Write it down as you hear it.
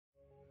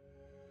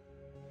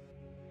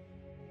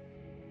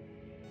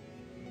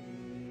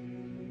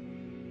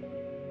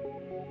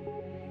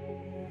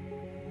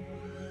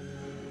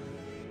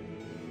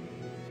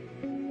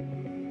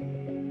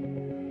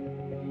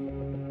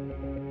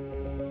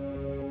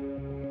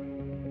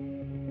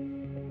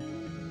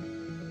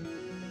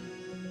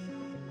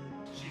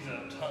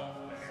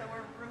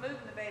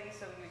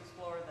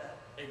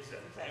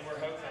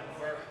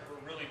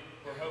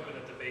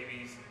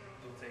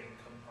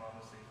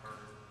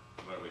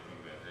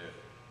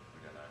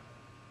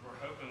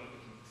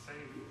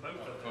save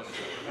both of them.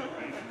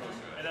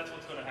 And that's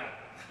what's going to happen.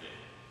 Yeah.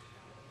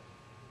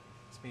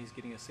 This means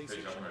getting a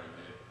C-section.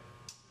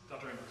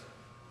 Dr. Emberson.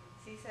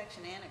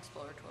 C-section and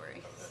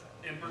exploratory.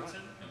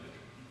 Emberson.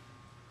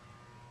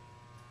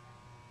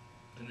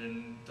 And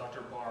then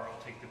Dr. Barr will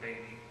take the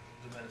baby,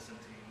 the medicine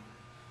team.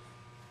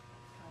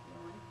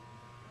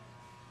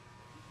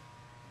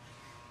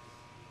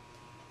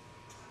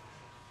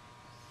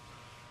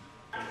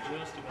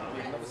 Just about.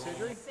 Another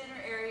surgery? The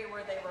center area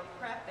where they were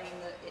prepping,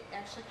 it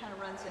actually kind of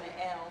runs in an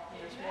L.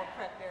 There's more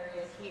prep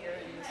area here,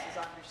 and this is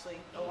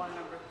obviously OR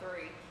number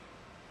 3.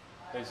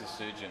 Who's the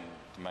surgeon,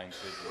 the main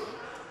surgeon?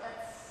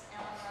 That's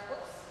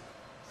Alan.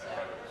 So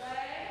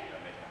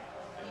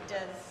he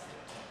does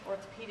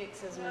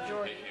orthopedics as a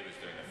majority. He was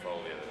doing the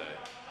foal the other day.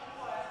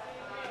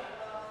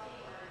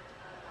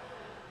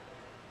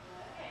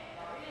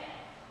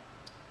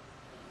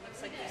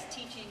 Looks like he's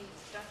teaching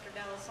Dr.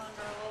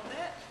 D'Alessandro a little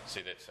bit.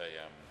 See, that's a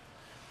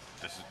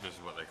this is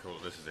what they call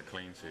it. This is a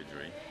clean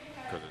surgery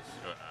because it's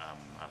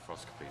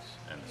arthroscopies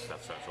and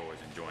stuff, so it's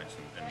always in joints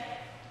and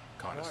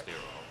kind of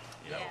sterile,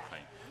 all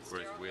clean.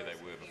 Whereas where they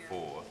were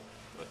before,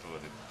 with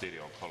the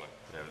dirty old colic,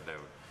 they would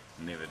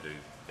never do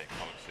that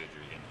colic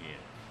surgery in here.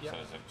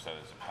 Yep. So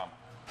there's a pump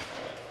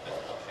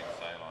that's pushing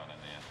saline in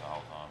there the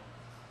whole time.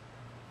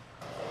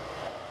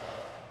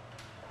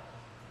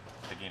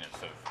 Again,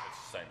 it's the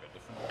same but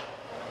different.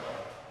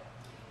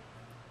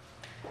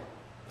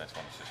 That's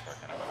one that's just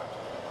broken up.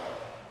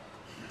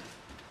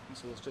 And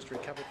so it's just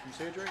recovered from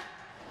surgery.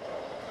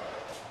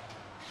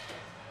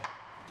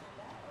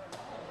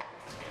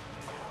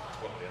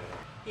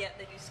 Yeah,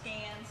 they do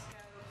scans,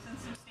 scopes, and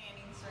some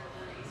standing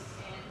surgeries,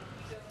 and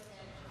you go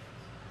ahead.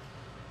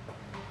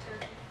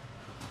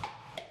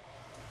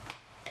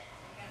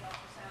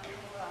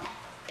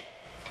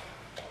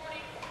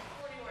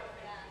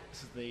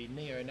 This is the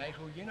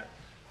neonatal unit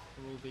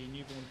where all the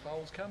newborn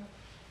foals come.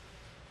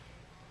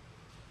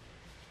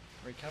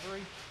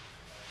 Recovery.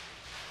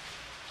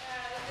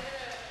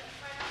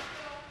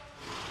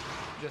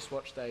 Just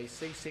watched a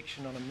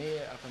C-section on a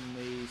mare up in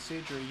the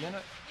surgery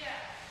unit.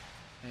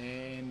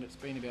 And it's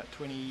been about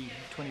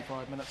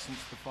 20-25 minutes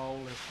since the foal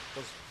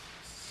was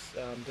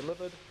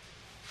delivered,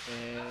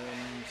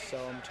 and so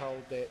I'm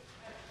told that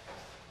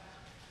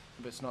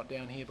if it's not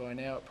down here by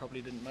now, it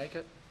probably didn't make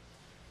it.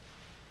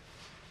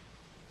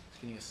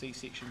 It's getting a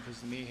C-section because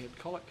the mare had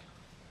colic.